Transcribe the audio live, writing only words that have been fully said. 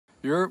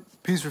Your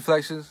Peace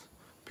Reflections.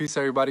 Peace,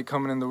 everybody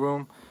coming in the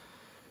room.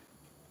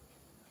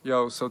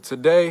 Yo, so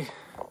today,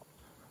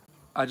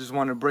 I just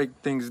want to break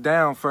things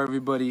down for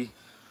everybody.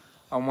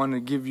 I want to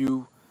give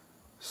you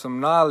some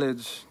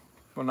knowledge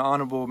from the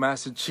Honorable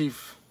Master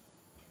Chief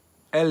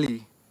Eli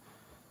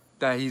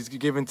that he's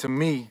given to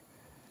me,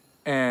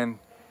 and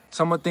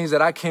some of the things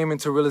that I came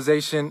into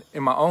realization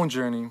in my own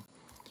journey,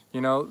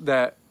 you know,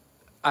 that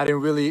I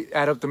didn't really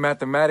add up the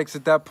mathematics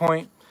at that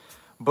point,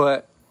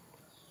 but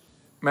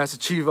Master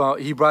Chief,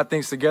 he brought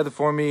things together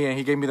for me, and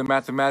he gave me the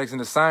mathematics and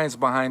the science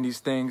behind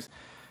these things.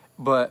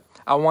 But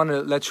I want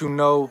to let you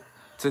know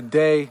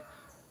today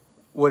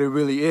what it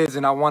really is,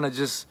 and I want to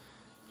just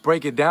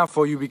break it down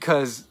for you,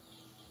 because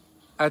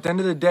at the end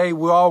of the day,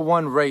 we're all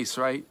one race,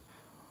 right?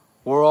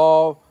 We're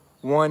all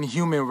one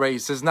human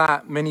race. There's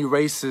not many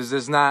races.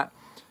 There's not,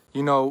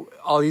 you know,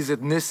 all these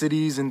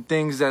ethnicities and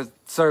things that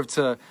serve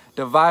to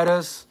divide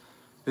us.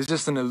 It's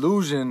just an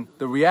illusion.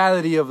 The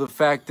reality of the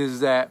fact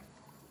is that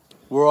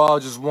we're all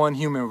just one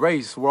human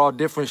race. We're all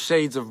different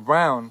shades of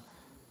brown.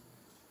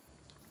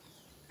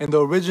 And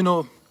the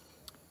original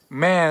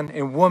man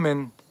and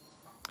woman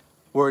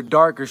were a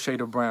darker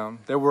shade of brown.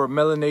 They were a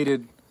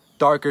melanated,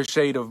 darker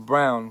shade of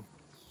brown.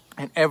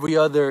 And every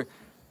other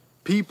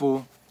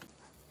people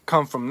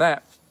come from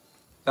that.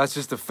 That's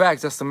just the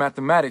facts. That's the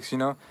mathematics, you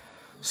know.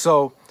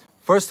 So,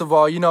 first of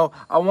all, you know,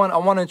 I want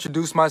to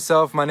introduce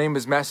myself. My name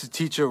is Master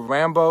Teacher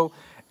Rambo,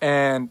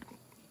 and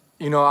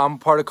you know, I'm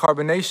part of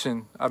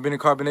Carbonation. I've been in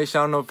Carbonation.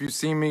 I don't know if you've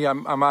seen me.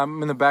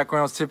 I'm in the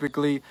backgrounds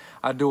typically.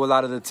 I do a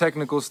lot of the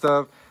technical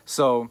stuff,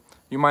 so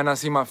you might not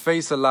see my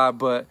face a lot,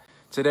 but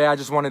today I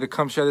just wanted to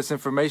come share this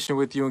information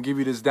with you and give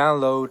you this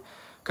download,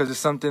 because it's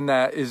something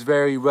that is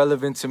very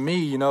relevant to me,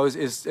 you know,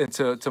 it's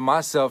to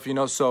myself, you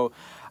know. So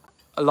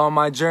along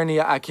my journey,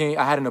 I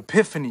had an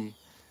epiphany.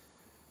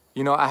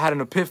 You know, I had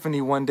an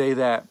epiphany one day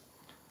that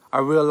I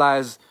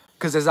realized,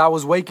 because as I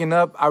was waking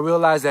up, I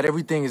realized that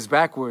everything is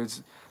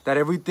backwards. That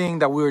everything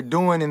that we're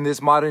doing in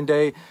this modern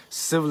day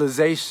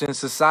civilization,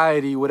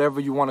 society,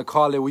 whatever you want to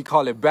call it, we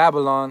call it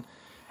Babylon,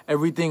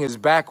 everything is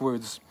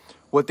backwards.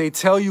 What they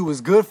tell you is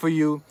good for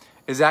you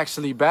is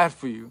actually bad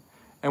for you.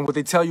 And what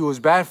they tell you is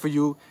bad for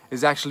you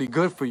is actually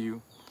good for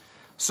you.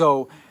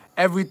 So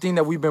everything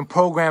that we've been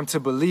programmed to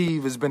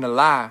believe has been a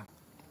lie.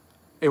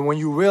 And when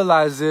you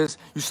realize this,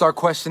 you start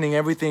questioning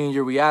everything in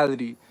your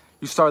reality.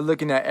 You start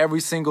looking at every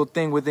single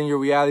thing within your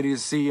reality to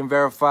see and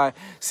verify,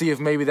 see if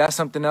maybe that's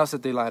something else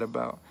that they lied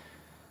about.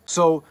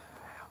 So,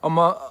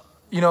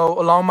 you know,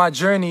 along my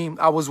journey,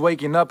 I was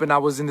waking up and I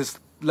was in this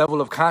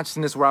level of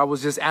consciousness where I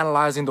was just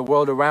analyzing the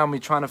world around me,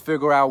 trying to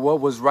figure out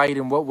what was right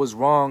and what was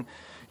wrong,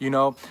 you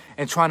know,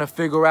 and trying to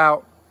figure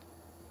out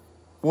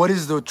what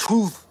is the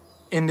truth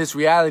in this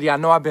reality. I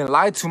know I've been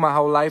lied to my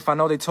whole life. I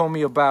know they told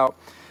me about,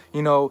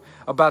 you know,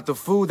 about the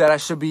food that I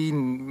should be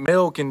eating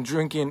milk and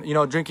drinking, you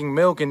know, drinking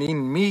milk and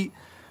eating meat.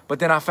 But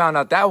then I found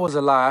out that was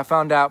a lie. I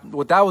found out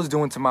what that was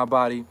doing to my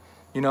body,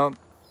 you know.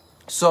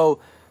 So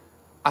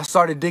I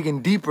started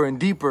digging deeper and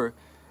deeper.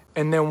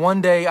 And then one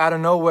day out of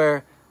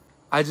nowhere,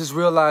 I just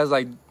realized,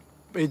 like,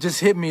 it just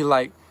hit me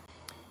like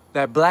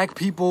that black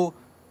people,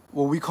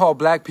 what we call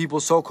black people,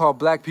 so-called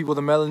black people,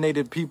 the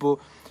melanated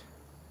people,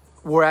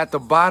 were at the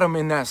bottom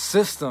in that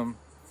system.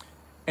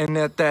 And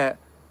that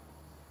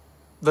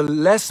the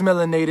less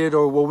melanated,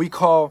 or what we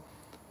call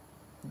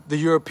the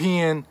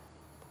European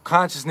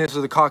consciousness,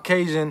 or the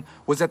Caucasian,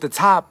 was at the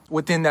top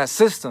within that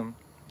system.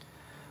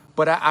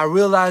 But I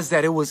realized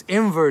that it was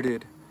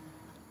inverted.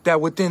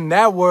 That within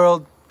that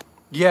world,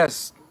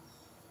 yes,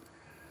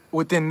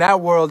 within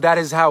that world, that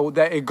is how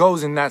that it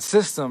goes in that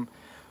system.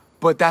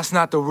 But that's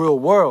not the real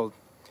world.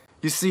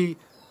 You see,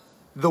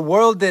 the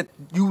world that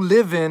you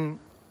live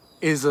in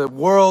is a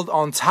world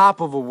on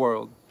top of a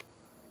world.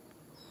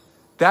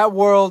 That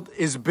world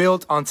is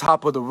built on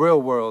top of the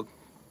real world.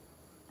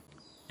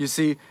 You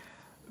see,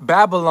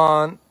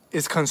 Babylon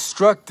is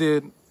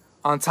constructed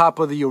on top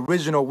of the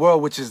original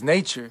world, which is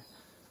nature.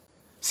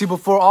 See,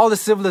 before all the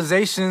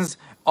civilizations,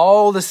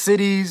 all the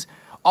cities,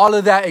 all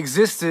of that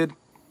existed,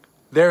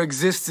 there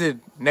existed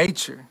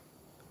nature.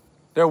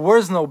 There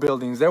was no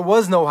buildings. There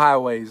was no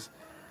highways.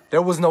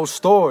 There was no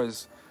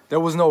stores. There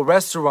was no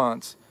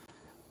restaurants.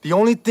 The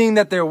only thing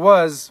that there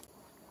was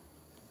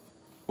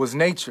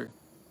nature.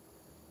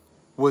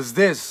 Was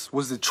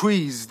the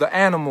trees, the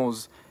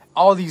animals,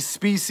 all these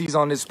species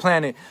on this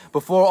planet.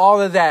 Before all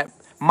of that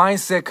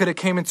mindset could have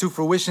came into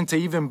fruition to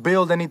even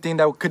build anything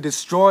that could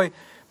destroy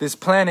this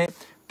planet,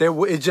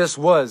 it just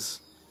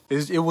was.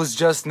 It was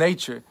just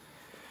nature.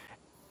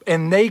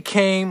 And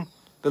the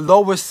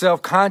lower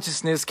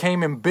self-consciousness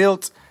came and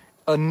built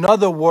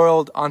another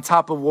world on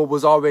top of what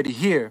was already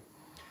here.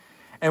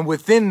 And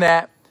within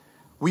that,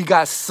 we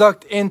got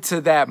sucked into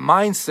that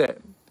mindset.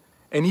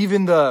 And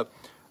even the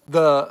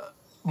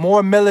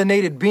more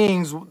melanated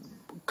beings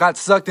got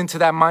sucked into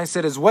that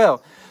mindset as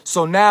well.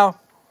 So now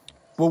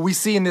what we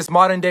see in this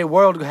modern day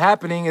world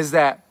happening is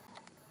that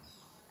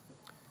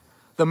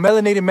the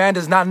melanated man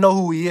does not know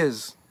who he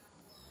is.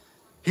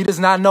 He does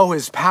not know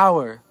his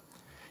power.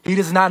 He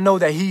does not know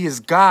that he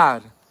is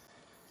God.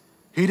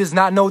 He does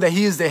not know that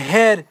he is the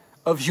head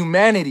of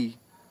humanity.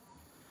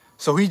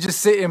 So he's just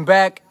sitting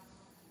back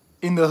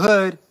in the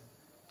hood,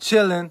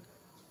 chilling,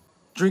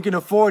 drinking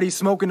a 40,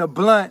 smoking a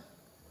blunt,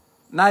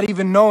 not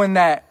even knowing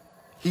that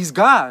he's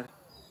God.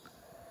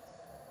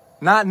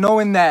 Not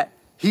knowing that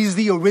he's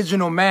the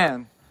original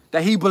man,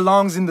 that he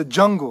belongs in the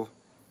jungle.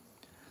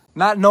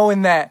 Not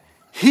knowing that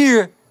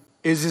here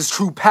is his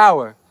true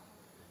power.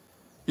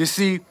 You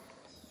see,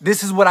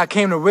 this is what I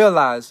came to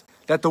realize,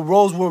 that the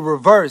roles were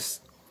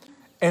reversed,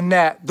 and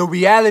that the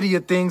reality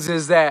of things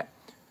is that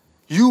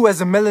you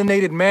as a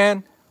melanated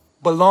man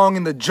belong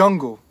in the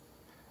jungle.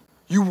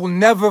 You will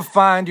never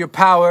find your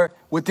power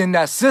within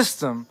that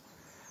system,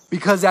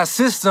 because that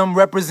system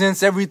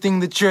represents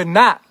everything that you're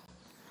not.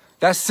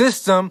 That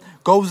system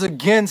goes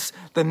against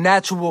the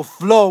natural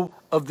flow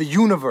of the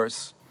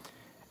universe.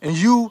 And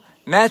you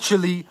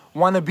naturally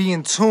want to be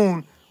in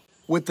tune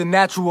with the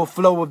natural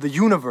flow of the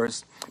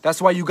universe.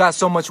 That's why you got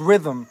so much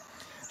rhythm.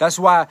 That's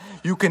why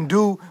you can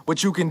do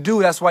what you can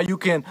do. That's why you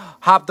can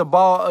hop the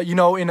ball,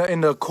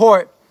 in the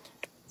court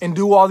and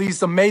do all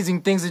these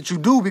amazing things that you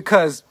do,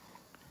 because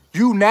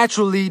you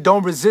naturally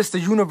don't resist the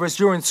universe.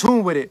 You're in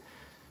tune with it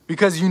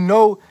because you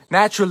know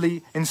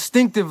naturally,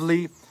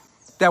 instinctively,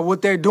 that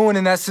what they're doing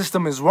in that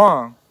system is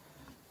wrong.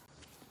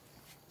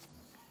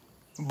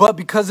 But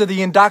because of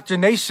the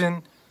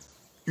indoctrination,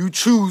 you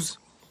choose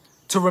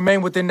to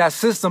remain within that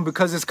system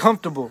because it's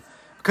comfortable,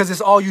 because it's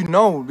all you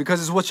know,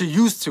 because it's what you're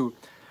used to.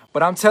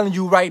 But I'm telling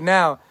you right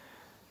now,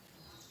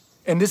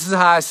 and this is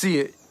how I see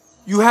it,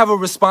 you have a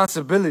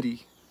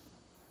responsibility,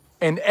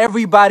 and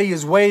everybody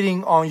is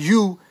waiting on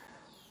you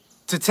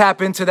to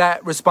tap into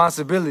that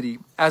responsibility.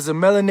 As a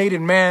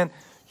melanated man,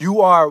 you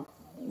are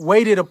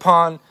waited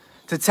upon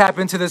to tap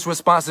into this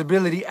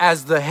responsibility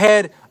as the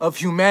head of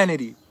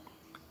humanity.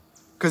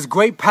 Because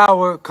great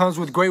power comes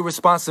with great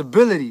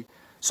responsibility.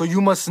 So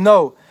you must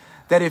know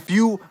that if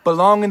you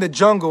belong in the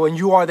jungle and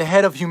you are the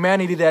head of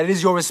humanity, that it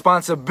is your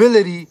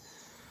responsibility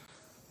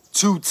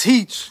to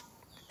teach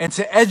and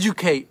to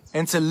educate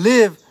and to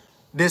live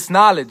this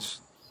knowledge.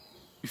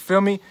 You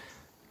feel me?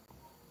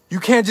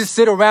 You can't just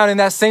sit around in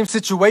that same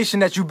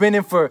situation that you've been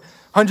in for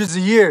hundreds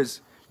of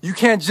years. You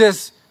can't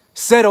just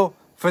settle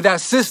for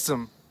that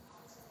system.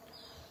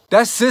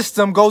 That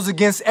system goes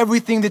against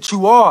everything that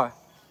you are.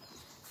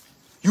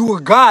 You are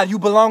God. You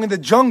belong in the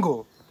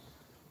jungle.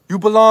 You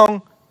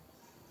belong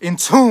in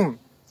tune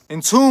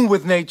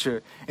with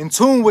nature, in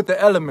tune with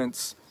the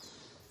elements.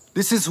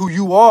 This is who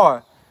you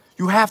are.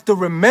 You have to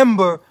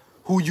remember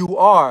who you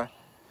are.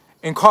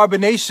 And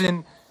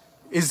carbonation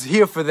is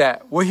here for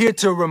that. We're here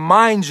to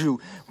remind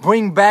you,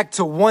 bring back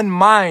to one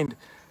mind,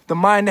 the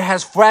mind that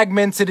has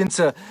fragmented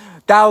into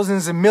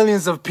thousands and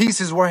millions of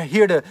pieces. We're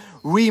here to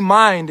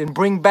remind and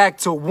bring back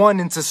to one,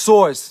 into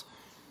source,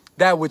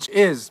 that which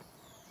is.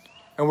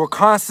 And we're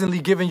constantly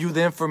giving you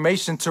the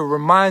information to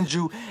remind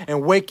you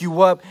and wake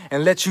you up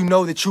and let you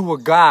know that you are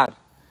God.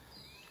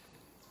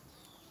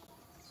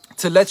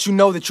 To let you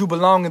know that you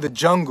belong in the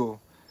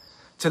jungle.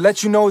 To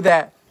let you know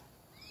that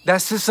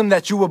that system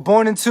that you were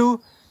born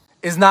into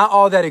is not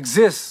all that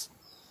exists.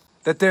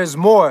 That there's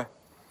more.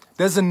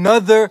 There's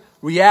another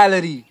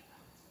reality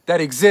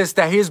that exists,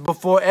 that is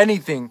before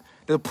anything.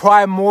 The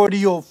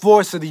primordial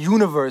force of the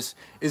universe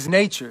is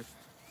nature.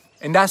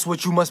 And that's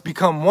what you must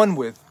become one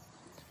with.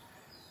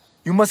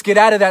 You must get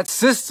out of that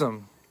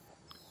system.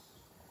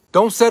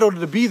 Don't settle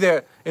to be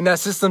there in that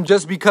system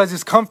just because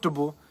it's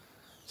comfortable.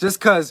 Just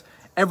because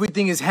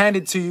everything is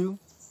handed to you.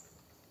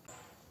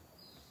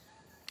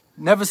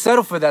 Never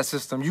settle for that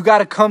system. You got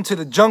to come to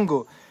the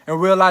jungle and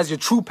realize your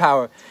true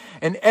power.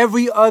 And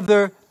every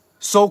other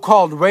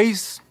so-called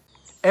race,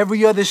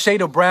 every other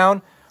shade of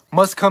brown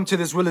must come to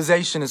this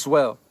realization as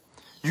well.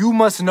 You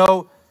must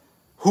know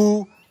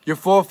who your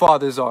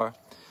forefathers are.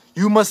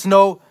 You must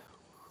know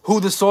who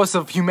the source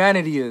of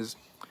humanity is.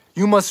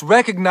 You must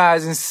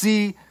recognize and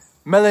see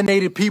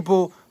melanated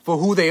people for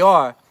who they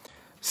are.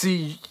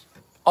 See,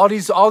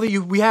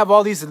 we have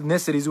all these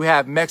ethnicities. We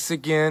have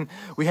Mexican,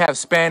 we have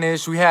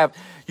Spanish, we have,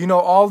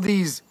 all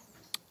these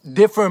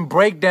different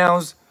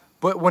breakdowns.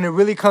 But when it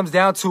really comes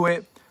down to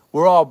it,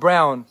 we're all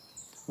brown.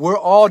 We're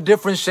all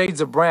different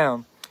shades of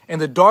brown. And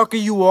the darker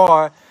you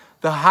are,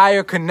 the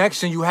higher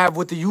connection you have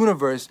with the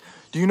universe.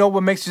 Do you know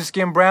what makes your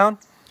skin brown?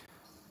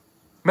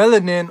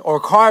 Melanin, or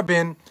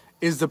carbon,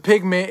 is the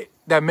pigment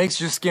that makes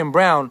your skin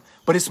brown.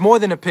 But it's more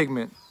than a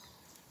pigment.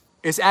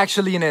 It's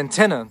actually an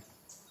antenna.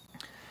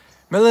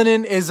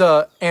 Melanin is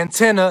an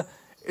antenna.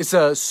 It's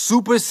a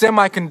super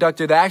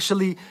semiconductor that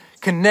actually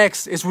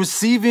connects. It's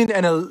receiving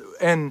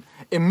and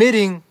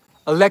emitting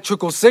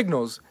electrical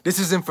signals. This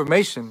is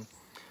information.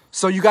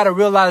 So you got to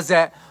realize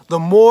that the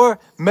more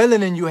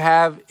melanin you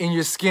have in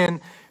your skin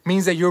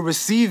means that you're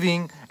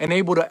receiving and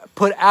able to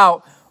put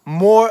out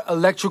more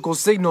electrical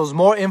signals,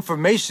 more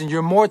information.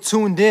 You're more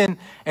tuned in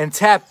and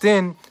tapped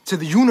in to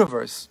the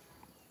universe.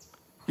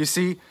 You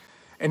see?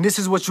 And this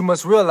is what you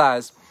must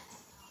realize.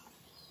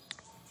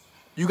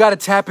 You got to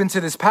tap into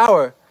this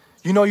power.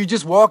 You're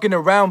just walking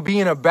around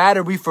being a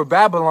battery for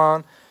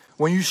Babylon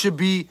when you should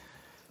be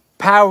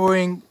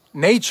powering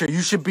nature.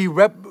 You should be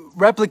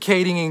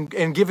replicating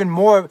and giving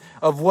more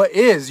of what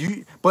is.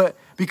 But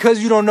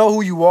because you don't know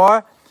who you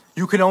are,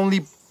 you can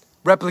only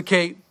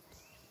replicate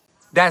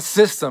that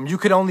system. You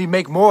could only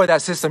make more of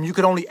that system. You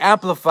could only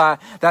amplify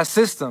that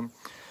system.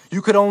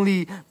 You could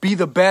only be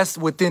the best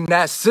within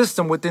that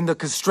system, within the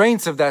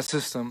constraints of that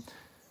system.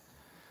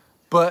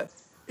 But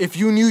if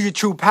you knew your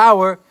true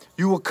power,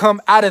 you will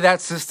come out of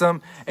that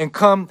system and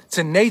come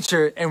to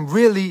nature and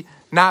really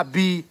not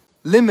be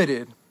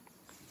limited.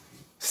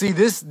 See,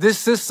 this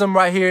system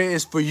right here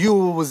is for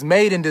you. It was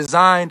made and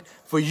designed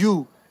for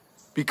you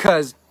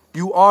because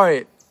you are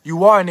it.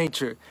 You are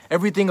nature.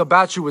 Everything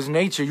about you is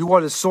nature. You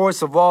are the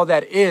source of all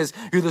that is.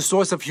 You're the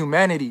source of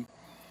humanity.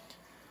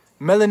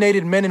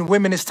 Melanated men and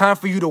women, it's time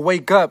for you to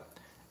wake up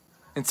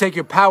and take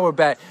your power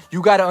back.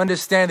 You got to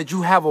understand that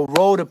you have a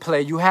role to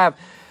play. You have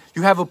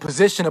a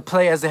position to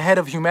play as the head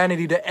of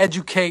humanity to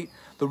educate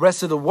the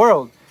rest of the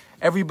world.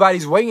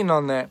 Everybody's waiting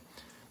on that.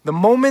 The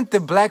moment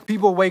that black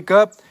people wake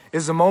up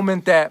is the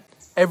moment that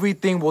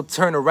everything will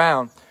turn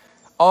around.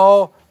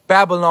 All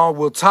Babylon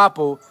will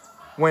topple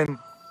when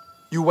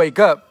you wake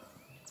up,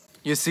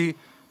 you see?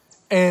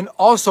 And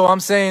also I'm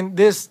saying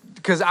this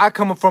because I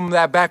come from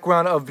that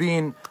background of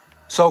being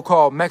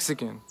so-called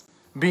Mexican,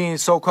 being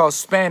so-called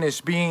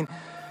Spanish, being,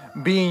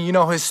 you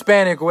know,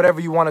 Hispanic or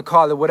whatever you want to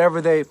call it,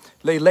 whatever they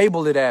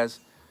label it as.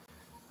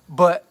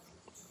 But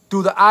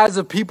through the eyes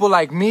of people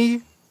like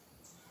me,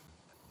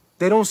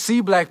 they don't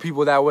see black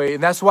people that way.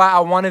 And that's why I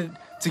wanted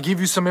to give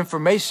you some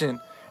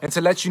information and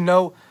to let you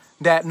know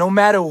that no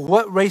matter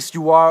what race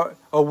you are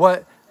or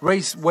what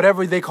race,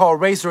 whatever they call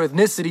race or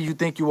ethnicity you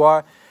think you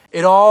are,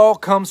 it all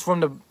comes from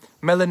the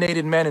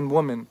melanated man and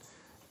woman.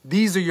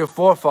 These are your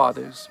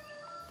forefathers.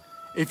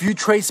 If you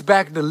trace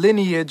back the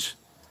lineage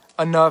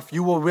enough,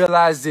 you will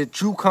realize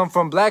that you come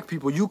from black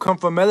people. You come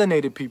from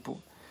melanated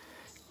people.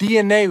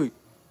 DNA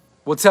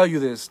will tell you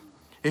this.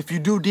 If you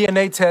do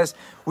DNA tests,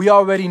 we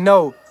already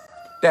know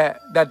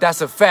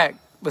that's a fact.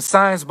 The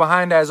science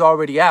behind that is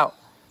already out.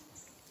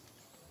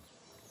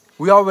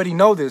 We already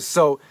know this.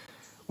 So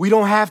we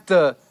don't have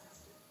to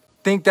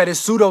think that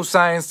it's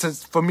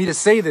pseudoscience for me to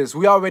say this.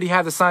 We already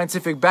have the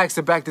scientific facts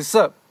to back this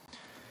up.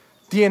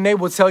 DNA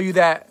will tell you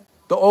that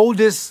the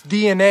oldest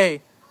DNA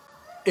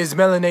is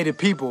melanated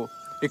people.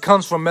 It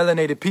comes from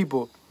melanated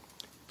people,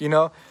 you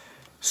know?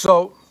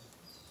 So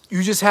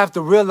you just have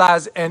to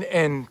realize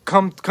and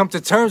come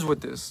to terms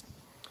with this.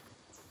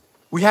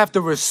 We have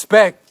to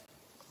respect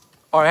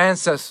our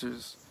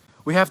ancestors.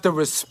 We have to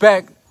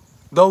respect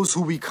those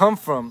who we come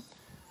from.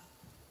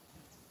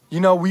 You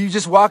know, we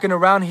just walking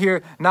around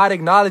here not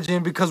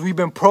acknowledging because we've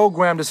been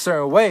programmed a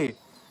certain way.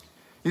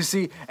 You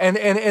see, and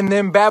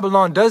then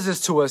Babylon does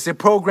this to us. It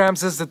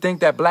programs us to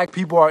think that black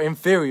people are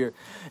inferior.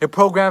 It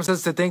programs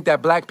us to think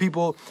that black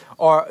people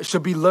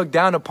should be looked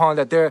down upon,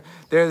 that they're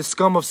the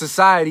scum of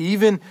society.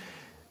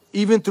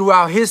 Even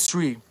throughout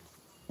history,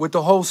 with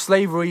the whole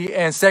slavery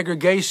and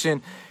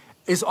segregation,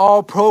 it's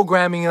all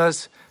programming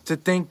us to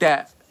think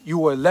that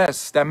you are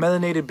less, that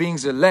melanated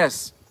beings are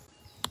less.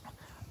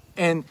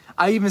 And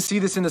I even see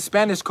this in the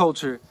Spanish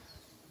culture.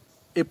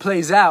 It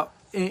plays out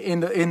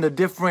in the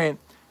different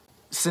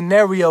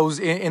scenarios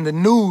in the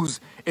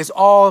news. It's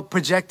all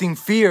projecting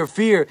fear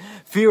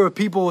of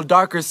people with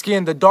darker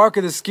skin. The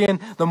darker the skin,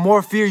 the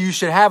more fear you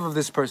should have of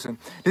this person.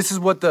 This is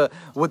what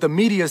the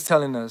media is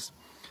telling us.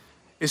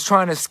 It's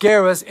trying to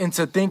scare us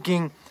into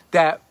thinking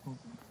that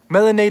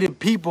melanated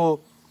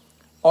people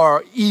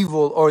are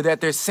evil or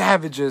that they're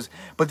savages.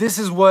 But this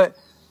is what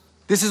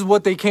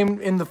they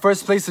came in the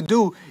first place to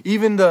do.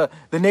 Even the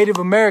Native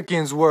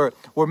Americans were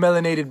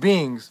melanated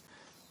beings.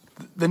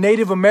 The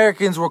Native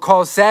Americans were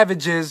called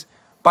savages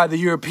by the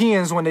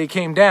Europeans when they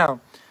came down.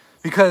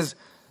 Because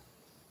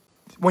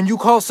when you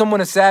call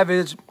someone a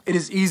savage, it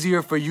is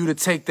easier for you to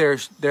take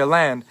their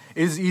land.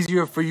 It is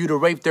easier for you to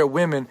rape their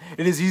women.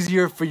 It is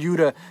easier for you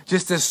to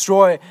just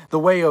destroy the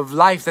way of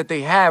life that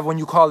they have when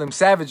you call them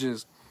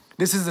savages.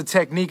 This is the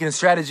technique and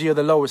strategy of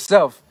the lower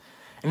self.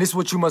 And this is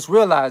what you must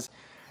realize,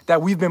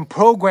 that we've been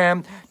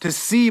programmed to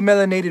see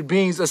melanated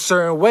beings a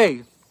certain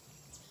way.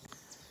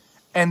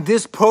 And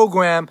this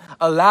program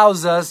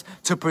allows us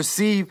to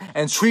perceive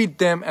and treat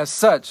them as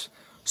such.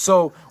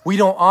 So we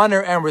don't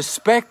honor and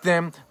respect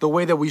them the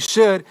way that we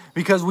should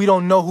because we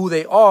don't know who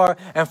they are.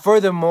 And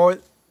furthermore,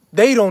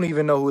 they don't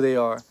even know who they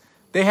are.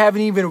 They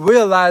haven't even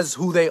realized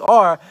who they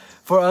are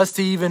for us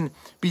to even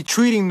be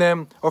treating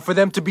them, or for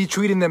them to be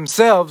treating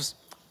themselves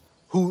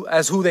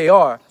as who they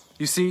are,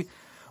 you see.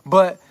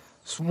 But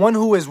one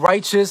who is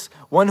righteous,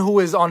 one who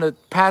is on the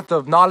path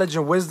of knowledge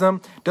and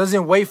wisdom,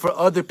 doesn't wait for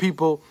other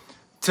people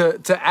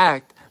to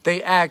act.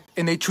 They act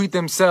and they treat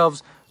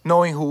themselves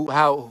knowing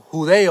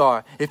who they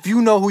are. If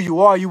you know who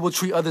you are, you will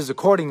treat others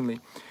accordingly.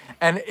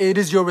 And it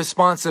is your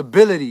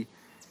responsibility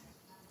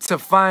to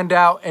find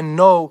out and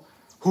know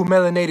who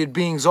melanated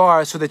beings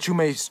are so that you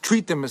may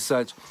treat them as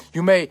such.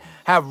 You may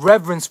have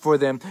reverence for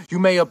them. You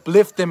may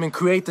uplift them and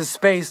create the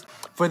space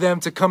for them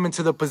to come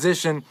into the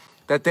position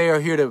that they are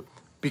here to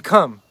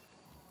become.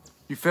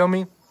 You feel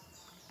me?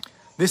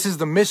 This is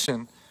the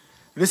mission.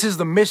 This is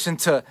the mission,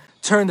 to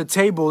turn the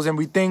tables, and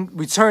we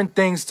turn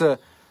things to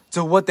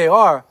what they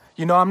are.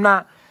 You know,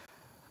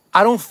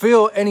 I don't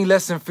feel any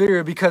less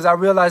inferior, because I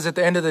realize at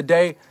the end of the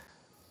day,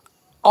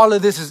 all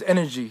of this is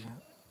energy.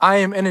 I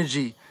am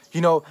energy.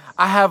 You know,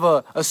 I have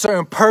a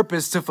certain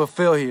purpose to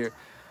fulfill here.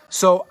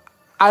 So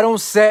I don't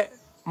set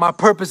my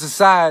purpose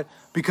aside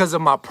because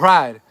of my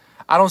pride.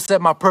 I don't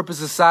set my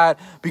purpose aside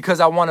because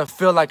I want to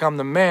feel like I'm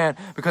the man,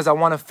 because I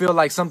want to feel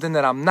like something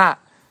that I'm not.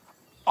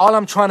 All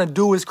I'm trying to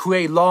do is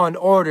create law and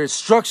order,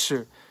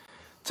 structure,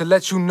 to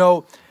let you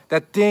know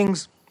that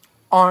things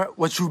aren't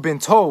what you've been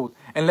told,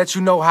 and let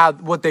you know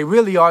what they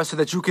really are, so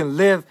that you can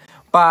live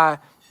by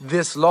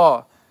this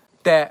law,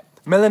 that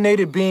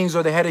melanated beings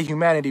are the head of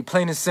humanity,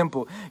 plain and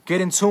simple.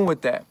 Get in tune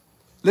with that.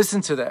 Listen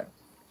to that.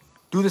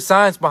 Do the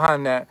science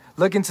behind that.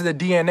 Look into the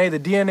DNA. The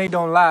DNA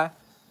don't lie.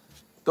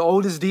 The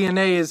oldest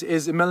DNA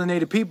is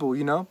melanated people,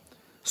 you know?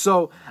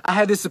 So I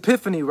had this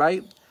epiphany,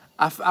 right?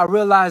 I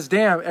realized,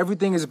 damn,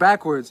 everything is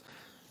backwards.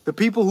 The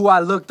people who I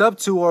looked up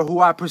to, or who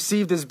I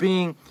perceived as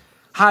being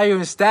higher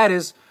in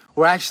status,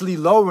 were actually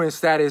lower in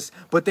status,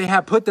 but they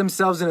have put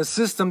themselves in a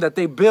system that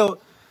they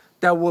built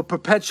that will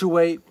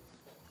perpetuate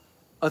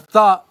a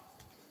thought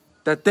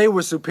that they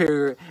were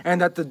superior,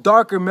 and that the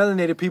darker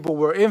melanated people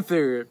were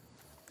inferior.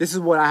 This is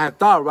what I had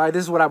thought, right?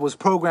 This is what I was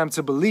programmed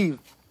to believe.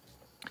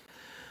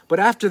 But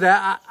after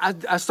that,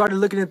 I started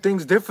looking at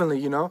things differently,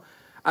 you know?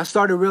 I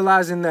started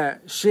realizing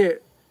that,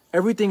 shit,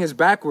 everything is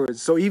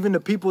backwards. So even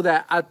the people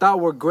that I thought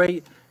were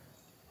great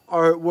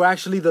were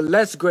actually the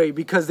less great,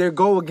 because they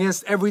go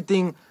against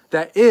everything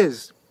that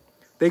is.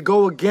 They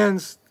go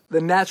against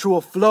the natural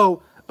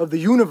flow of the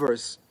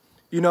universe,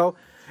 you know?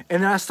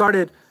 And then I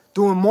started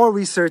doing more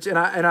research, and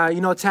I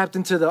you know, tapped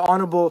into the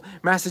Honorable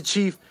Master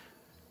Chief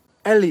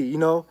Eli, you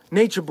know,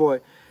 Nature Boy.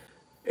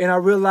 And I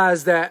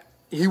realized that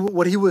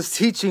what he was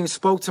teaching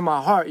spoke to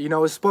my heart, you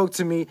know, it spoke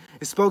to me,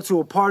 it spoke to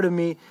a part of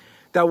me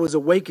that was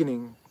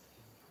awakening.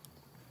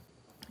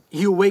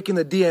 He awakened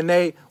the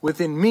DNA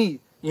within me,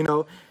 you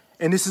know,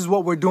 and this is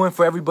what we're doing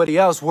for everybody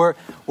else. We're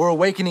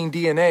awakening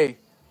DNA,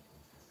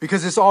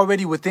 because it's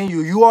already within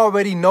you. You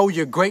already know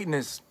your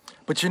greatness,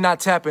 but you're not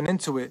tapping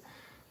into it.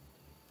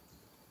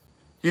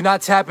 You're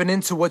not tapping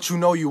into what you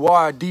know you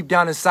are. Deep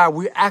down inside,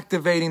 we're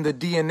activating the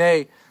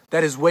DNA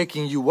that is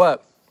waking you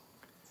up,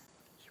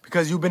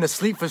 because you've been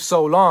asleep for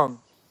so long.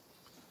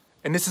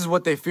 And this is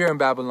what they fear in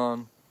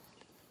Babylon.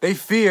 They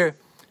fear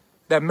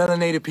that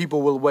melanated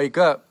people will wake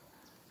up,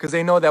 because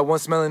they know that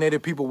once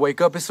melanated people wake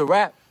up, it's a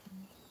wrap.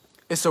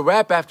 It's a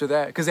wrap after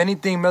that, because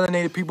anything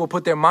melanated people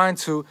put their mind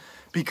to,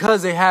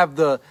 because they have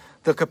the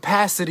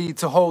capacity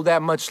to hold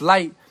that much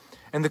light,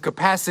 and the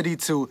capacity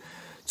to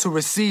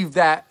receive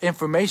that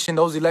information,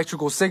 those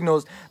electrical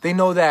signals, they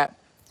know that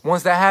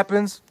once that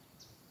happens,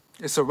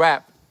 it's a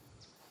wrap.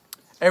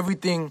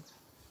 Everything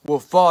will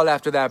fall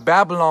after that.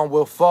 Babylon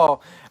will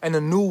fall, and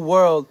a new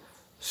world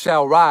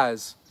shall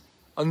rise.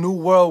 A new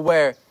world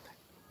where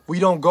we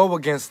don't go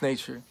against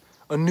nature.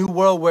 A new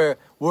world where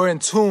we're in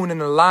tune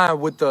and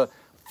aligned with the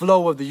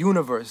flow of the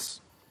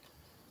universe.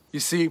 You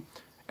see,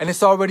 and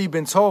it's already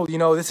been told, you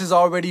know, this has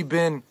already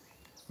been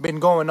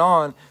going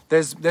on.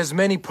 There's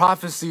many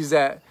prophecies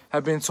that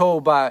have been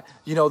told by,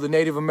 you know, the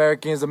Native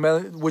Americans,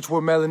 which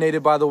were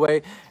melanated, by the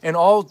way, and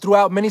all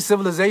throughout many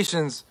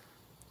civilizations,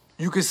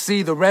 you could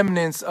see the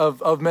remnants of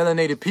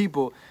melanated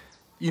people,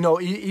 you know,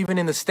 even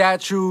in the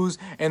statues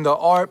and the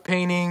art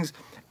paintings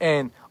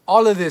and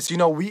all of this. You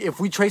know, if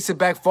we trace it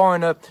back far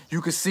enough,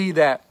 you could see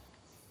that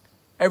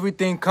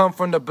everything comes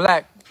from the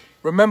black.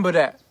 Remember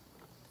that.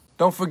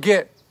 Don't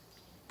forget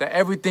that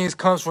everything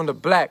comes from the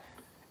black.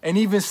 And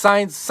even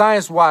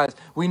science-wise,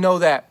 we know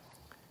that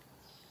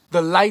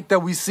the light that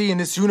we see in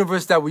this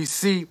universe that we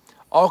see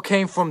all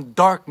came from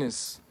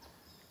darkness.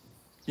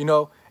 You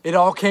know, it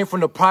all came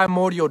from the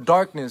primordial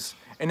darkness.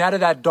 And out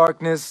of that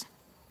darkness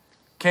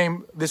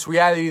came this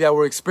reality that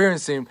we're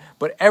experiencing.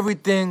 But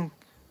everything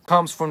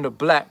comes from the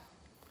black.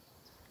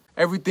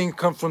 Everything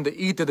comes from the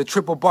ether, the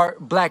triple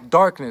black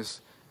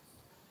darkness.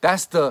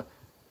 That's the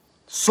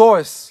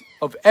source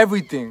of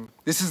everything.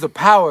 This is the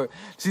power.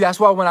 See, that's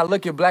why when I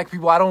look at black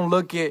people, I don't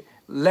look at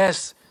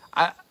less.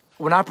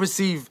 When I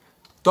perceive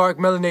dark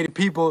melanated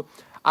people,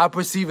 I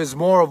perceive as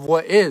more of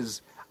what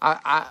is.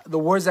 The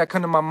words that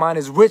come to my mind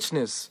is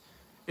richness,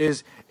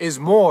 is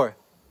more,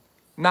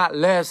 not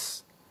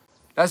less.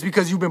 That's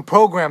because you've been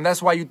programmed.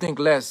 That's why you think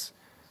less.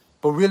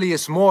 But really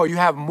it's more. You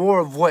have more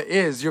of what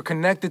is. You're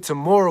connected to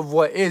more of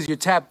what is. You're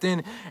tapped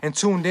in and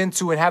tuned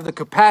into and have the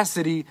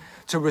capacity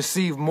to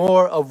receive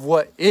more of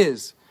what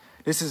is.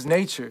 This is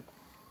nature.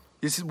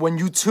 This is when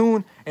you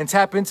tune and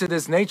tap into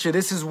this nature,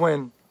 this is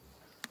when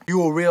you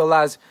will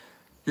realize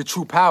your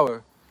true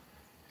power.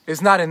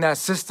 It's not in that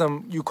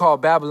system you call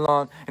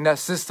Babylon, and that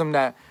system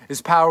that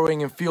is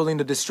powering and fueling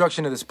the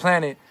destruction of this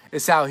planet.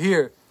 It's out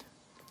here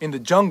in the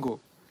jungle.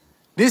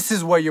 This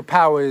is where your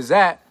power is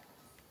at.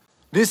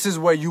 This is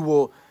where you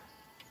will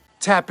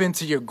tap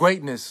into your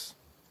greatness.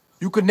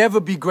 You could never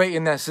be great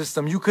in that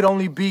system. You could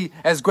only be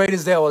as great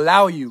as they'll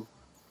allow you.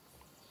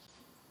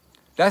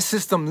 That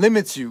system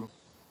limits you.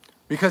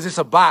 because it's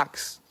a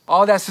box.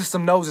 All that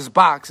system knows is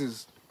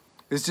boxes.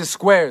 It's just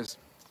squares.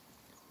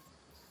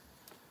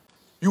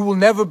 You will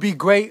never be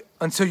great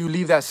until you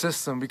leave that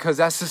system, because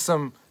that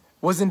system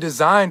wasn't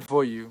designed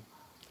for you.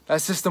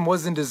 That system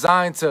wasn't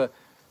designed to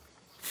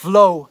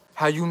flow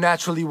how you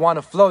naturally want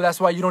to flow. That's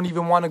why you don't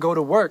even want to go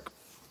to work.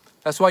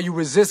 That's why you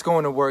resist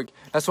going to work.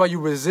 That's why you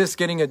resist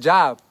getting a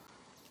job.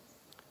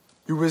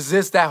 You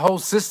resist that whole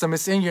system.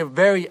 It's in your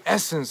very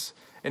essence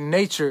and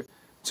nature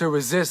to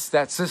resist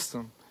that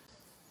system.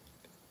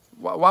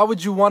 Why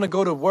would you want to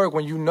go to work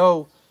when you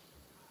know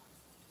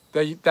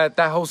that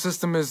whole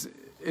system is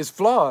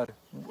flawed?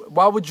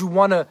 Why would you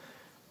want to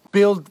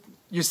build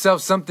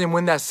yourself something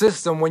when that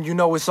system, when you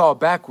know it's all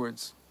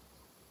backwards?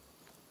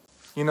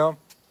 You know?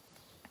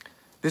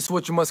 This is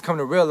what you must come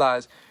to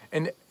realize.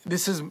 And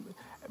this is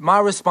my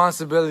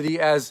responsibility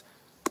as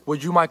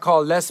what you might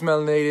call less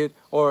melanated,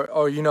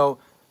 or you know,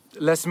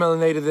 less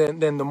melanated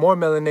than the more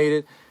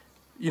melanated.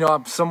 You know,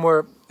 I'm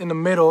somewhere in the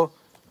middle,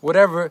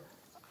 whatever.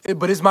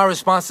 But it's my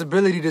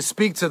responsibility to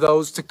speak to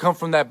those, to come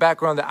from that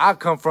background that I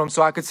come from,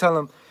 so I could tell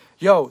them,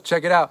 yo,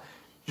 check it out.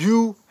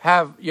 You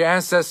have your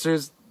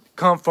ancestors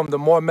come from the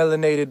more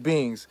melanated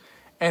beings.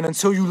 And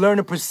until you learn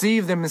to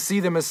perceive them and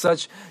see them as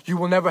such, you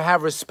will never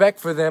have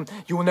respect for them.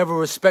 You will never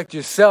respect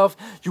yourself.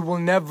 You will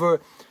never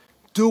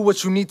do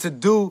what you need to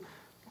do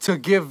to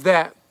give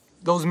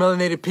those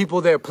melanated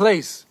people their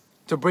place,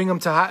 to bring them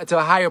to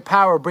a higher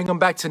power, bring them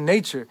back to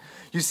nature.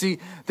 You see,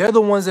 they're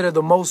the ones that are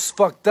the most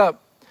fucked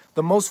up.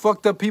 The most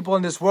fucked up people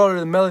in this world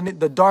are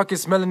the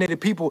darkest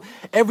melanated people.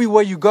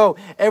 Everywhere you go,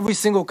 every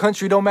single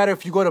country, don't matter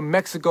if you go to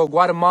Mexico,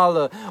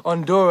 Guatemala,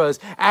 Honduras,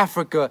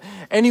 Africa,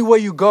 anywhere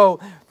you go,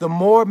 the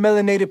more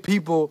melanated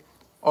people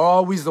are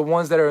always the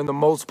ones that are in the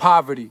most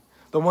poverty,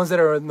 the ones that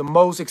are in the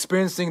most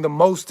experiencing the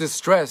most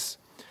distress,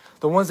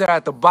 the ones that are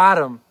at the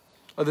bottom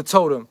of the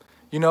totem.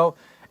 You know,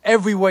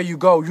 everywhere you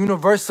go,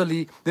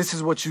 universally, this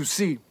is what you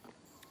see,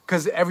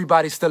 because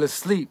everybody's still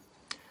asleep.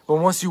 But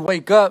once you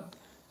wake up,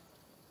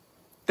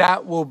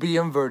 that will be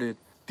inverted.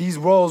 These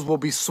roles will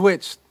be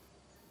switched.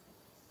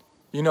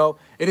 You know,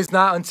 it is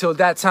not until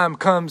that time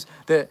comes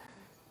that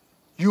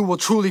you will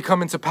truly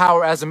come into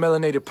power as a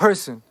melanated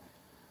person.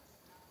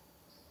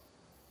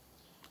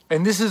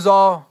 And this has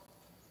all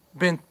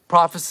been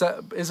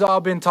prophesied. It's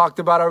all been talked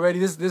about already.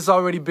 This has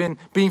already been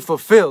being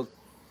fulfilled.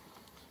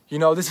 You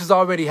know, this is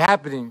already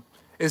happening.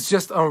 It's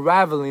just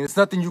unraveling. There's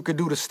nothing you could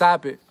do to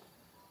stop it.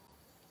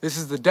 This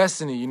is the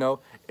destiny, you know.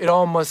 It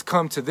all must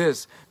come to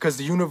this, because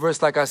the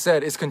universe, like I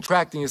said, is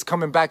contracting. It's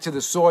coming back to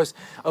the source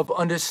of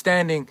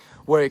understanding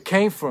where it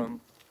came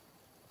from.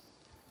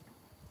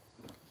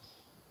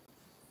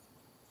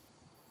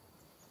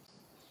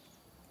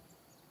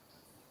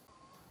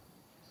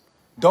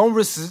 Don't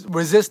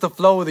resist the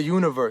flow of the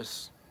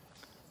universe.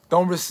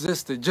 Don't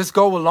resist it. Just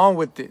go along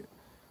with it.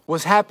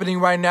 What's happening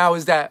right now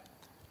is that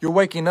you're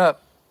waking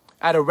up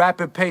at a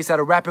rapid pace, at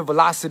a rapid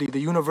velocity. The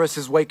universe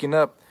is waking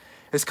up.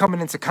 It's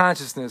coming into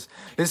consciousness.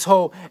 This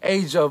whole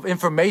age of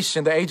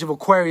information, the age of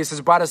Aquarius,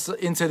 has brought us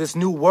into this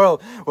new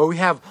world where we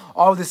have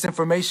all this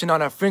information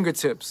on our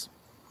fingertips.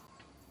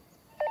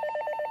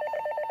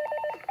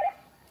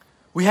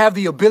 We have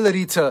the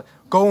ability to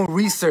go and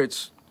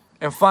research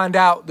and find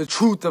out the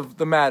truth of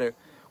the matter.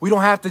 We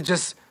don't have to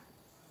just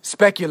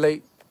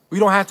speculate. We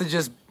don't have to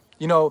just,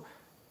 you know,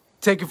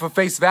 take it for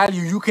face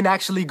value. You can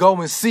actually go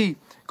and see,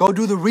 go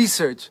do the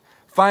research,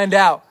 find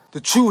out the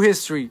true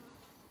history.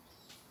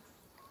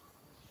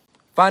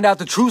 Find out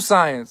the true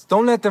science.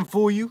 Don't let them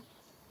fool you.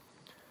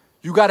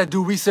 You got to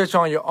do research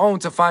on your own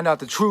to find out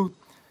the truth,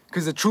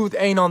 because the truth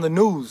ain't on the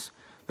news.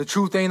 The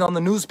truth ain't on the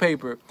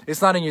newspaper.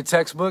 It's not in your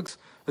textbooks.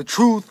 The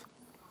truth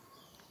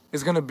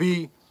is going to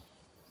be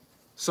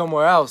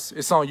somewhere else.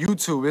 It's on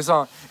YouTube. It's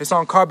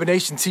on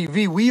Carbonation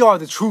TV. We are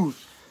the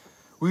truth.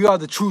 We are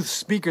the truth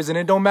speakers, and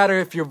it don't matter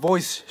if your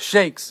voice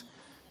shakes.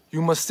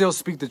 You must still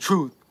speak the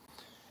truth.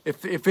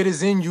 If it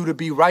is in you to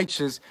be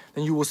righteous,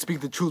 then you will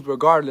speak the truth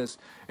regardless.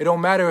 It don't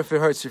matter if it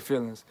hurts your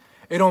feelings.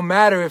 It don't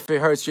matter if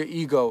it hurts your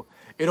ego.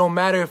 It don't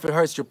matter if it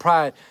hurts your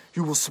pride.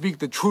 You will speak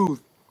the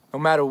truth no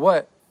matter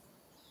what.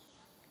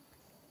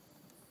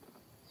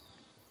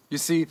 You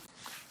see,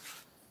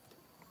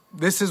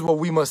 this is what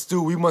we must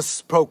do. We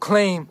must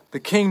proclaim the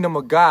kingdom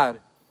of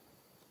God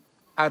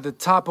at the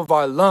top of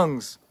our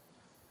lungs.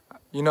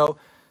 You know,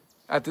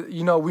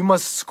 we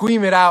must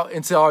scream it out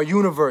into our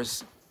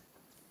universe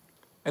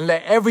and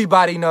let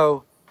everybody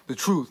know the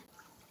truth.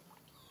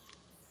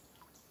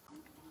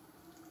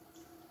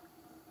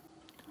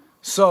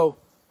 So,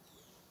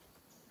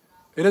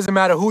 it doesn't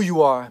matter who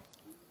you are.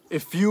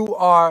 If you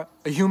are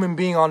a human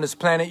being on this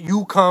planet,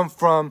 you come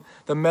from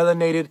the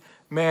melanated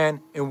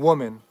man and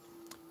woman.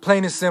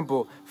 Plain and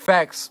simple.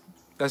 Facts.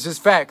 That's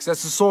just facts.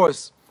 That's the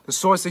source. The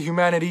source of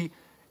humanity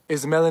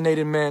is a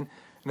melanated man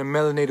and a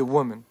melanated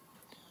woman.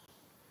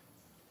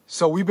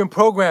 So we've been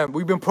programmed.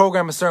 We've been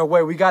programmed a certain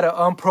way. We got to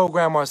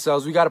unprogram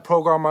ourselves. We got to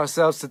program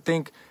ourselves to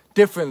think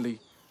differently.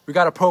 We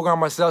got to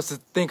program ourselves to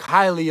think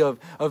highly of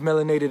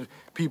melanated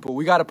people.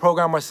 We got to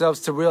program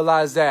ourselves to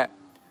realize that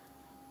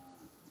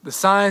the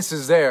science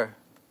is there.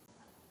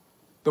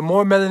 The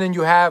more melanin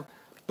you have,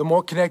 the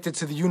more connected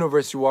to the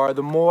universe you are,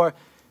 the more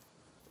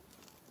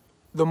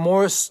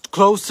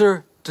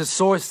closer to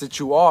source that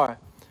you are.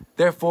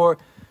 Therefore,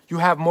 you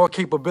have more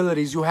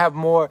capabilities. You have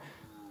more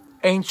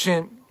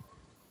ancient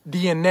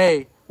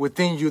DNA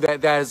within you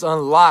that is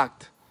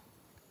unlocked,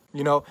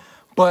 you know.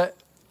 But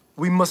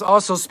we must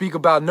also speak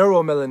about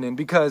neuromelanin,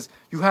 because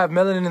you have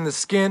melanin in the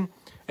skin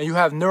and you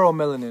have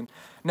neuromelanin.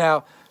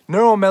 Now,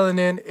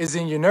 neuromelanin is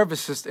in your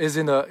nervous system, is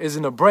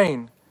in the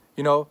brain,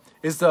 you know.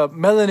 It's the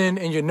melanin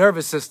in your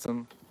nervous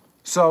system.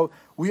 So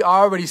we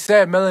already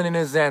said melanin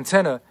is the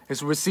antenna.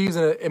 It receives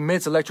and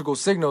emits electrical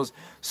signals.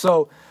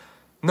 So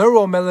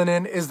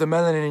neuromelanin is the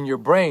melanin in your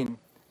brain.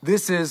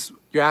 This is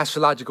your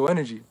astrological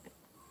energy.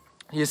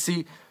 You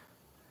see,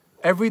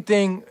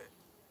 everything,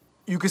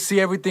 you can see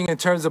everything in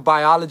terms of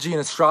biology and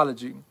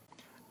astrology.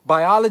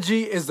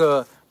 Biology is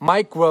the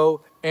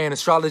micro and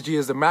astrology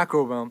is the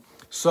macro realm.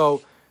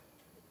 So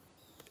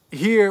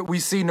here we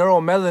see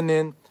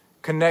neuromelanin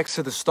connects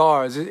to the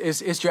stars.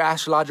 It's your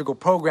astrological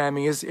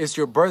programming. It's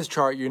your birth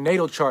chart, your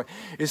natal chart.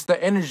 It's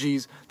the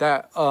energies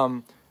that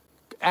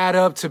add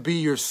up to be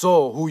your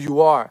soul, who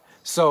you are.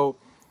 So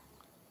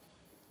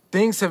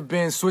things have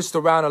been switched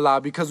around a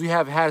lot because we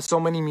have had so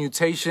many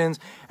mutations,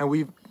 and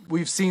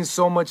we've seen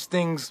so much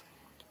things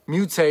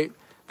mutate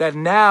that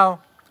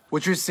now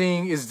what you're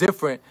seeing is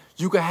different.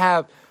 You could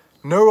have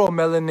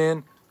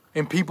neuromelanin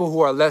in people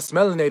who are less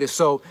melanated.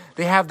 So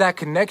they have that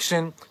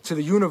connection to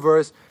the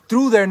universe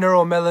through their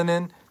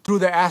neuromelanin, through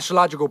their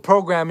astrological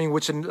programming,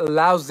 which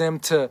allows them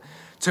to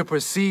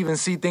perceive and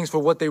see things for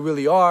what they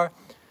really are.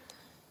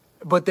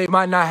 But they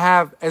might not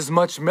have as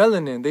much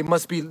melanin.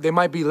 They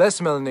might be less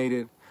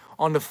melanated.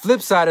 On the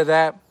flip side of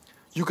that,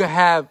 you could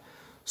have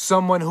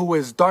someone who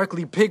is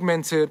darkly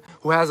pigmented,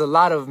 who has a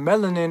lot of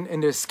melanin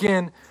in their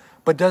skin,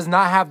 but does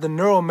not have the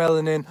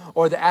neuromelanin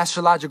or the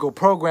astrological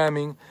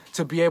programming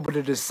to be able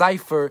to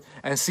decipher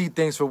and see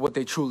things for what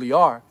they truly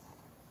are.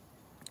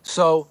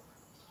 So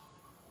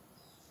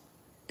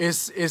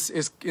it's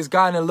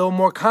gotten a little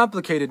more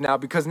complicated now,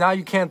 because now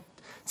you can't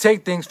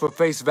take things for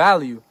face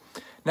value.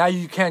 Now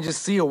you can't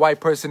just see a white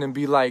person and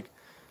be like,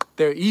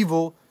 they're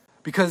evil,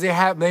 because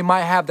they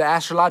might have the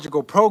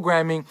astrological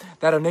programming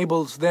that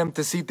enables them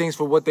to see things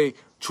for what they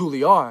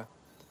truly are.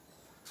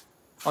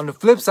 On the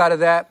flip side of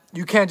that,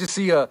 you can't just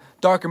see a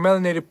darker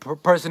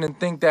melanated person and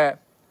think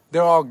that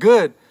they're all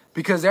good,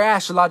 because their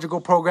astrological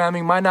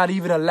programming might not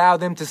even allow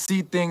them to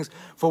see things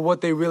for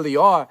what they really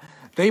are.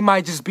 They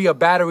might just be a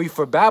battery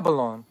for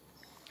Babylon.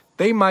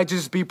 They might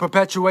just be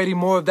perpetuating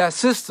more of that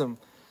system.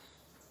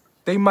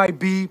 They might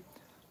be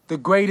the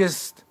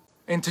greatest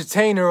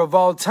entertainer of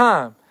all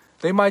time.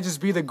 They might just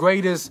be the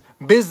greatest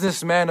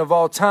businessman of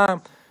all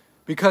time,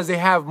 because they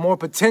have more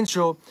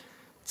potential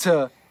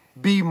to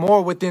be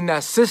more within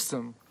that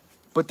system.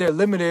 But they're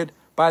limited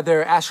by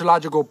their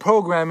astrological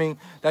programming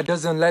that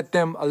doesn't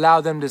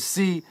allow them to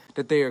see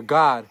that they are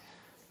God.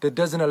 That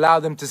doesn't allow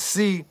them to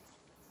see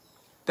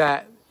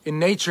that in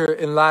nature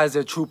lies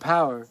their true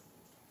power.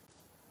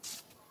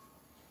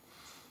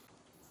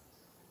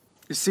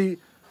 You see,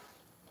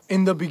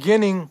 in the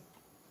beginning,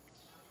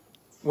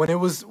 when there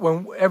was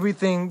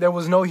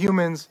no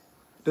humans,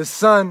 the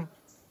sun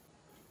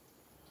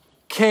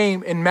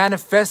came and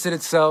manifested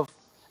itself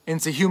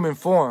into human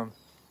form.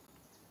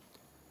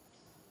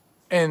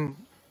 And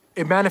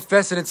it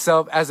manifested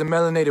itself as a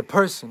melanated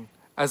person,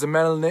 as a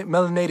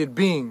melanated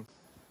being.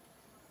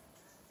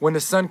 When the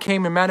sun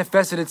came and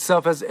manifested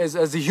itself as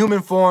a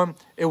human form,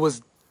 it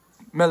was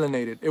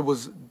melanated. It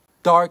was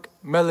dark,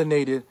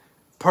 melanated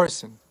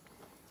person.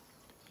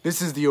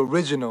 This is the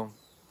original.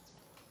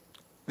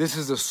 This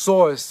is the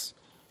source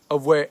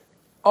of where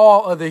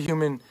all other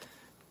human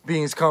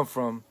beings come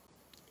from,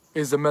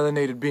 is a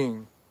melanated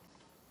being.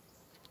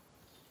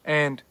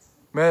 And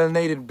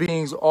melanated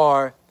beings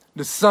are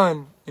the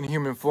sun in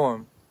human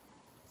form.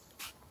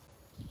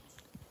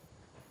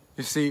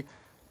 You see,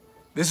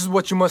 this is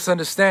what you must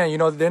understand. You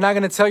know, they're not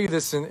going to tell you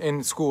this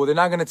in school. They're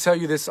not going to tell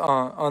you this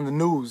on the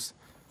news.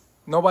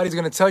 Nobody's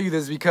going to tell you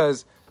this,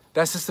 because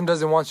that system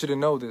doesn't want you to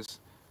know this.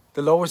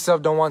 The lower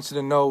self don't want you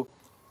to know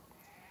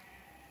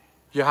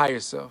your higher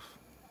self.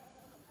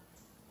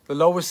 The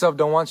lower self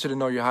don't want you to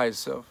know your higher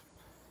self.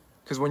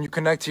 Because when you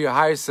connect to your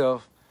higher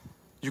self,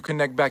 you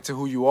connect back to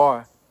who you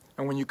are.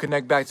 And when you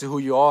connect back to who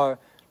you are,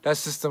 that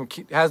system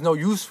has no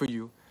use for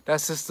you. That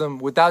system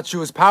without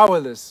you is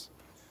powerless.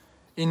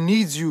 It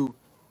needs you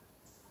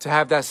to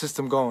have that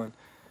system going.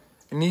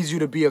 It needs you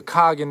to be a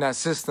cog in that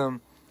system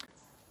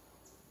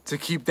to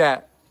keep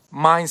that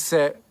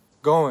mindset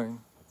going.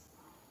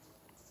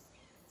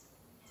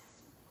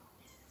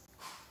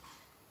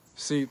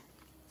 See,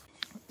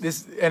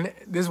 this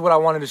is what I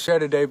wanted to share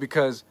today,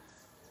 because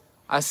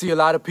I see a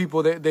lot of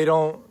people that they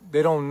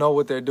don't know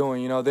what they're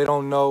doing. You know, they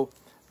don't know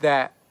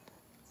that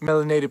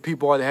melanated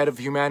people are the head of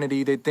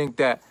humanity. They think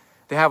that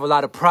they have a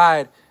lot of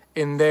pride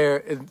in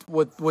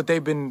what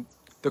they've been,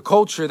 the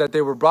culture that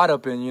they were brought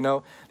up in. You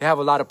know, they have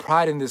a lot of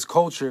pride in this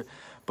culture,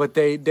 but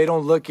they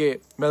don't look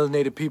at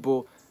melanated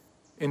people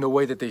in the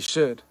way that they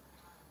should.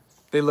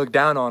 They look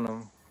down on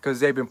them. because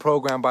they've been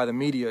programmed by the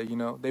media, you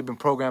know. They've been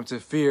programmed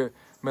to fear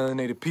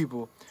melanated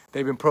people.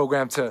 They've been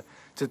programmed to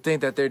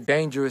think that they're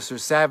dangerous or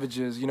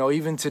savages. You know,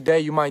 even today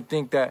you might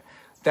think that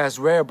that's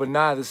rare, but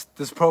nah,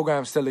 this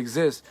program still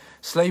exists.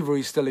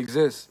 Slavery still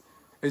exists.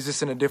 It's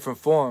just in a different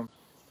form.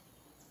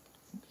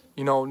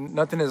 You know,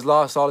 nothing is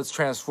lost, all is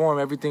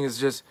transformed. Everything is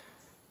just,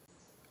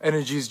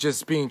 energy is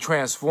just being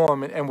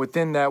transformed. And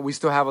within that, we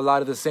still have a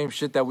lot of the same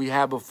shit that we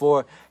had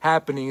before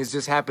happening. It's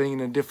just happening in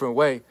a different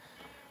way.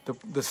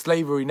 The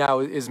slavery now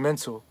is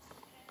mental.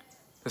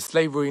 The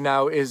slavery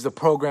now is the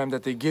program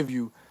that they give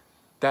you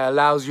that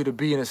allows you to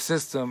be in a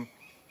system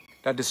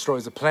that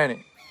destroys the planet.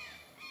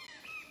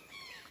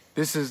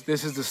 This is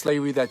the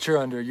slavery that you're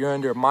under. You're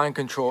under mind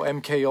control,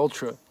 MK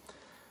Ultra.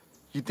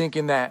 You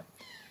thinking that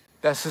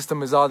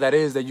system is all that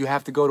is, that you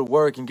have to go to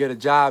work and get a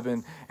job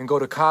and go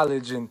to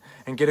college and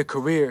get a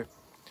career.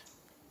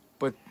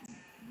 But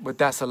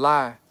that's a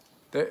lie.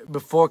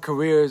 Before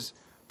careers,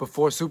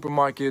 before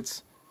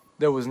supermarkets,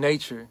 there was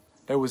nature.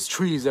 There was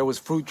trees, there was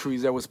fruit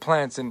trees, there was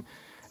plants, and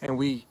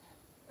we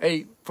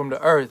ate from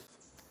the earth,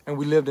 and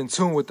we lived in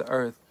tune with the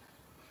earth.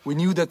 We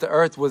knew that the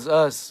earth was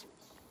us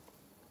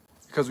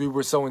because we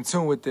were so in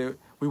tune with it.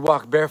 We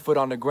walked barefoot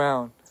on the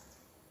ground.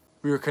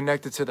 We were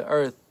connected to the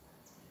earth.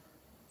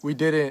 We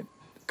didn't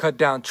cut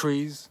down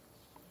trees.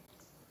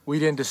 We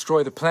didn't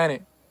destroy the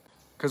planet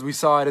because we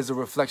saw it as a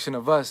reflection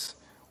of us.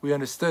 We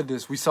understood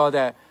this. We saw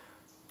that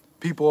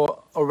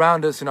people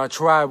around us in our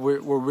tribe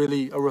were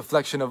really a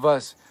reflection of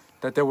us,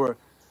 that there were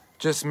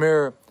just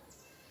mirror,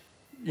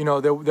 you know,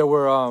 there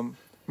were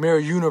mirror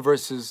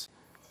universes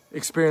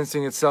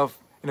experiencing itself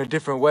in a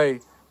different way,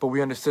 but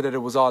we understood that it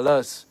was all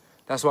us.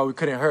 That's why we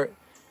couldn't hurt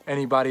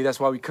anybody. That's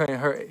why we couldn't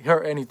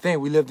hurt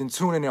anything. We lived in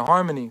tune and in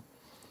harmony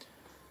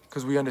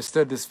because we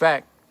understood this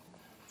fact.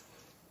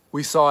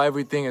 We saw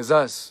everything as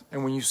us,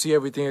 and when you see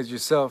everything as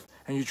yourself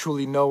and you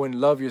truly know and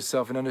love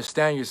yourself and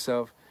understand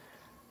yourself,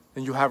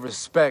 then you have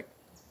respect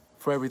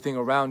for everything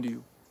around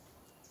you.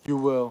 You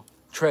will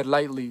tread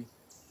lightly.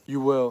 You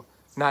will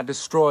not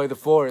destroy the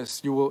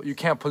forest. You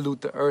can't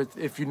pollute the earth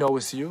if you know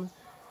it's you.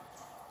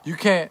 You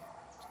can't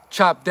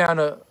chop down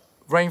a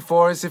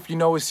rainforest if you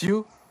know it's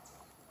you.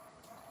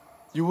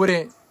 You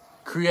wouldn't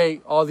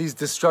create all these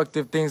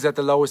destructive things that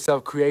the lower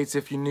self creates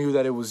if you knew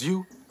that it was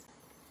you.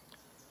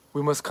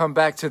 We must come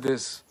back to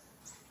this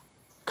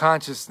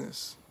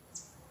consciousness,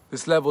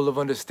 this level of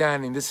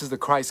understanding. This is the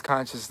Christ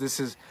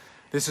consciousness.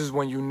 This is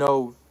when you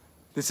know,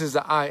 this is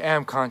the I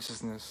am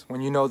consciousness, when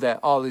you know that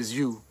all is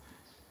you.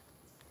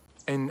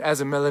 And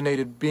as a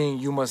melanated being,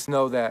 you must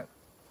know that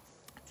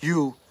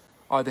you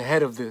are the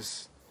head of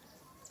this,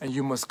 and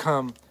you must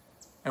come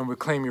and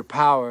reclaim your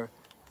power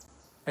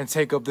and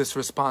take up this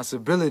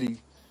responsibility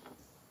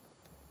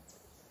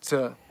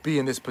to be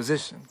in this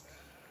position.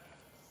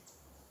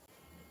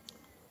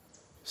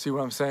 See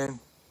what I'm saying?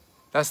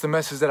 That's the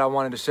message that I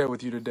wanted to share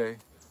with you today.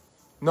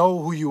 Know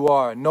who you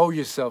are. Know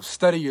yourself.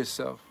 Study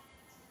yourself.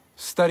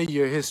 Study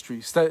your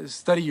history.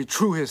 Study your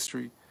true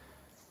history.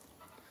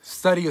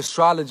 Study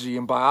astrology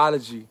and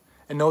biology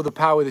and know the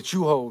power that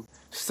you hold.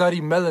 Study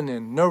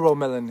melanin,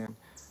 neuromelanin.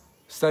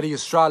 Study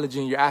astrology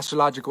and your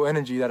astrological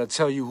energy that'll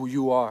tell you who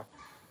you are.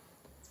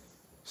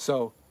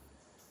 So,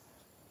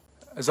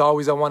 as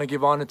always, I want to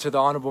give honor to the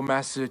Honorable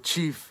Master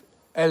Chief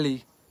Eli,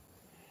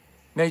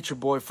 Nature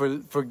Boy,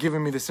 for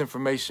giving me this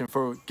information,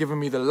 for giving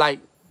me the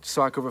light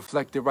so I could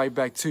reflect it right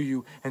back to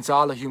you and to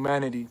all of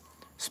humanity,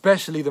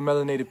 especially the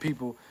melanated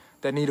people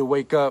that need to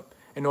wake up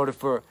in order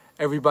for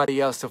everybody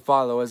else to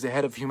follow. As the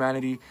head of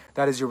humanity,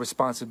 that is your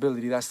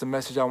responsibility. That's the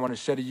message I want to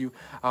share to you.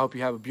 I hope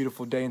you have a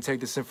beautiful day and take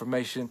this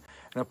information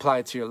and apply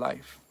it to your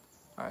life.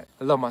 All right.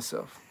 I love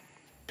myself.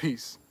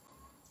 Peace.